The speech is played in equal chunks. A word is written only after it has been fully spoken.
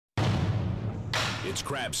It's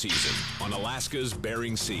crab season on Alaska's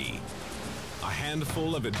Bering Sea. A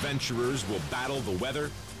handful of adventurers will battle the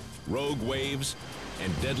weather, rogue waves,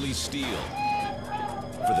 and deadly steel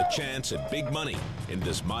for the chance at big money in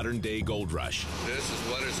this modern-day gold rush. This is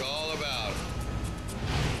what it's all about.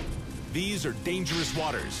 These are dangerous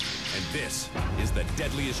waters, and this is the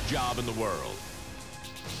deadliest job in the world.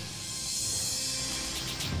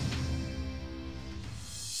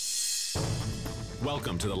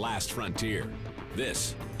 Welcome to the last frontier.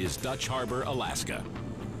 This is Dutch Harbor, Alaska.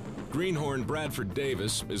 Greenhorn Bradford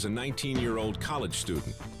Davis is a 19-year-old college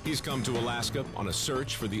student. He's come to Alaska on a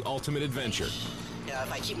search for the ultimate adventure. Yeah,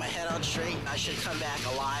 if I keep my head on straight, I should come back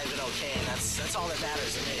alive and okay. That's all that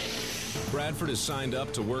matters to me. Bradford is signed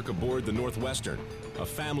up to work aboard the Northwestern, a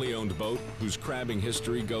family-owned boat whose crabbing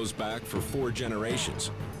history goes back for 4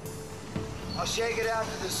 generations. I'll shake it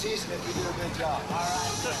after the season if you do a good job. All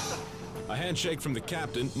right. A handshake from the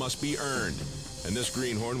captain must be earned, and this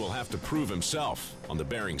greenhorn will have to prove himself on the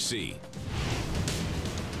Bering Sea.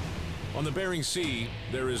 On the Bering Sea,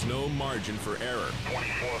 there is no margin for error.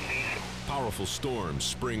 24 feet. Powerful storms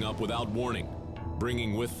spring up without warning,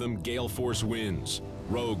 bringing with them gale-force winds,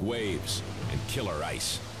 rogue waves, and killer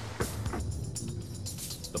ice.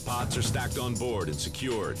 The pots are stacked on board and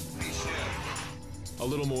secured. A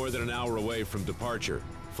little more than an hour away from departure,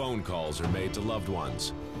 phone calls are made to loved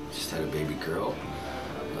ones. Just had a baby girl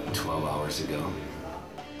about 12 hours ago.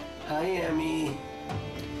 Hi, Emmy.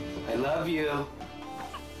 I love you.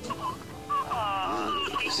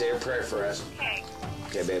 Say a prayer for us. Okay.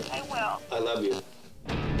 Okay, babe. I will. I love you.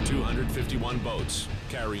 251 boats,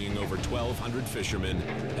 carrying over 1,200 fishermen,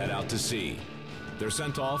 head out to sea. They're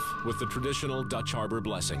sent off with the traditional Dutch Harbor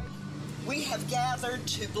blessing. We have gathered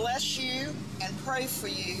to bless you and pray for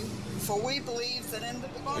you, for we believe that in the...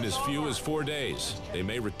 In as few as 4 days, they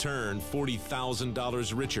may return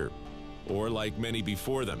 $40,000 richer, or like many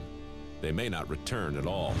before them, they may not return at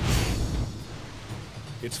all.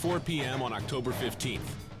 It's 4 p.m. on October 15th.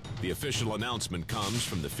 The official announcement comes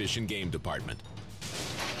from the Fish and Game Department.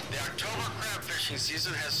 The October crab fishing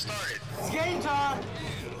season has started. It's game time!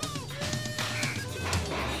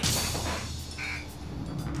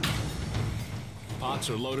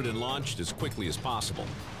 Pots are loaded and launched as quickly as possible.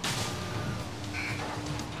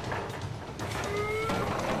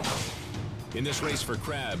 In this race for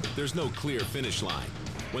crab, there's no clear finish line.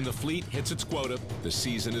 When the fleet hits its quota, the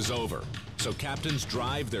season is over. So captains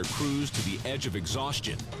drive their crews to the edge of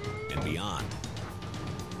exhaustion and beyond.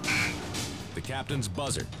 The captain's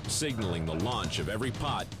buzzer, signaling the launch of every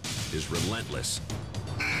pot, is relentless.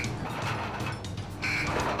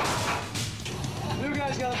 New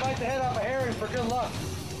guy's got to bite the head off a herring for good luck.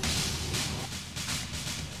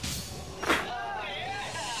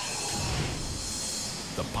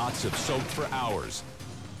 The pots have soaked for hours.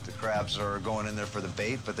 The crabs are going in there for the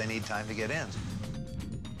bait, but they need time to get in.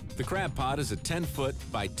 The crab pot is a 10-foot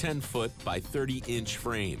by 10-foot by 30-inch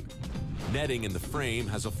frame. Netting in the frame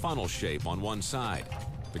has a funnel shape on one side.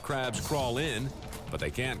 The crabs crawl in, but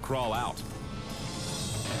they can't crawl out.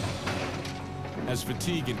 As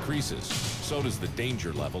fatigue increases, so does the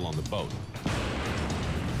danger level on the boat.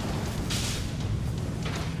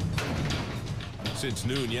 Since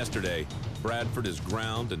noon yesterday, Bradford has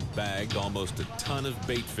ground and bagged almost a ton of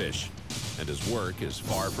bait fish, and his work is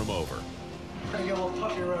far from over. I get a little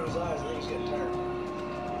puffy around his eyes, and then he's getting tired.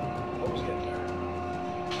 Always getting tired.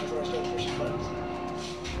 That's where I start fishing buttons.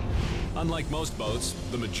 Unlike most boats,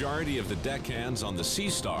 the majority of the deckhands on the Sea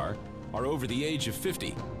Star are over the age of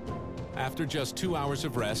 50. After just 2 hours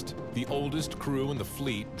of rest, the oldest crew in the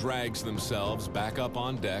fleet drags themselves back up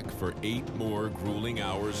on deck for 8 more grueling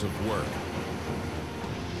hours of work.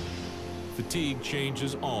 Fatigue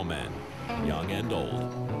changes all men, young and old.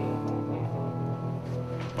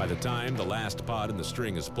 By the time the last pot in the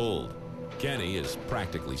string is pulled, Kenny is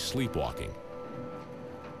practically sleepwalking.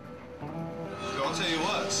 I'll tell you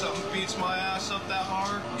what, something beats my ass up that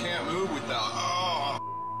hard, can't move without,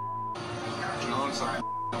 you know, it's like,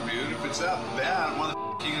 dude, if it's that bad, why the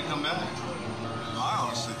f*** you gonna come back? I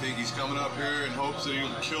honestly think he's coming up here in hopes that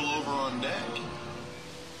he'll kill over on deck.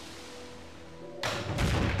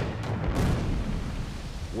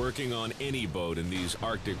 Working on any boat in these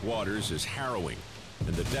Arctic waters is harrowing,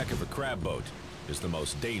 and the deck of a crab boat is the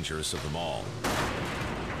most dangerous of them all.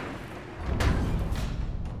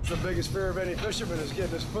 The biggest fear of any fisherman is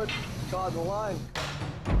getting his foot caught in the line.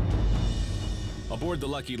 Aboard the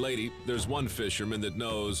Lucky Lady, there's one fisherman that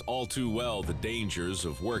knows all too well the dangers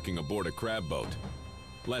of working aboard a crab boat.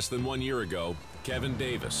 Less than 1 year ago, Kevin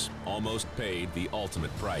Davis almost paid the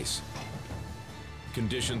ultimate price.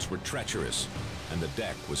 Conditions were treacherous, and the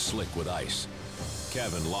deck was slick with ice.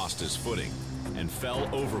 Kevin lost his footing and fell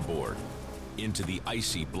overboard into the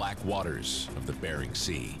icy black waters of the Bering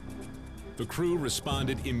Sea. The crew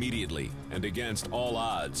responded immediately, and against all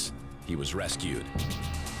odds, he was rescued.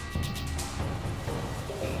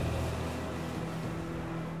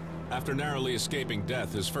 After narrowly escaping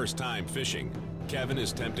death his first time fishing, Kevin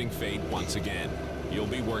is tempting fate once again. He'll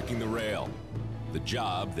be working the rail, the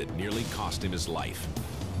job that nearly cost him his life.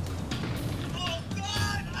 Oh,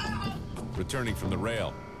 God! Ow! Returning from the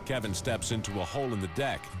rail, Kevin steps into a hole in the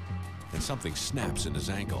deck, and something snaps in his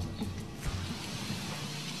ankle.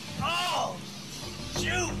 Oh!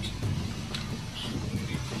 Shoot!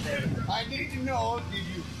 I need to know, did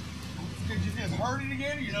you just hurt it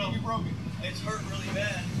again, or you think you broke it? It's hurt really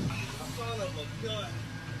bad. Son of a gun.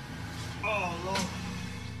 Oh, Lord.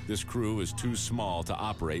 This crew is too small to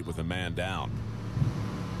operate with a man down.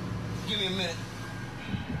 Give me a minute.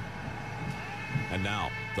 And now,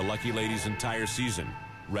 the Lucky Lady's entire season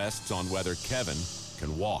rests on whether Kevin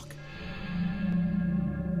can walk.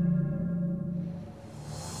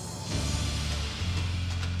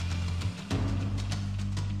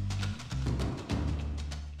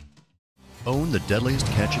 Own the Deadliest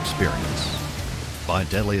Catch experience. Buy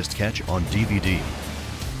Deadliest Catch on DVD.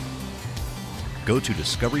 Go to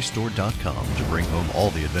discoverystore.com to bring home all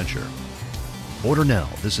the adventure. Order now.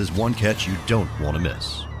 This is one catch you don't want to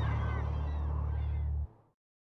miss.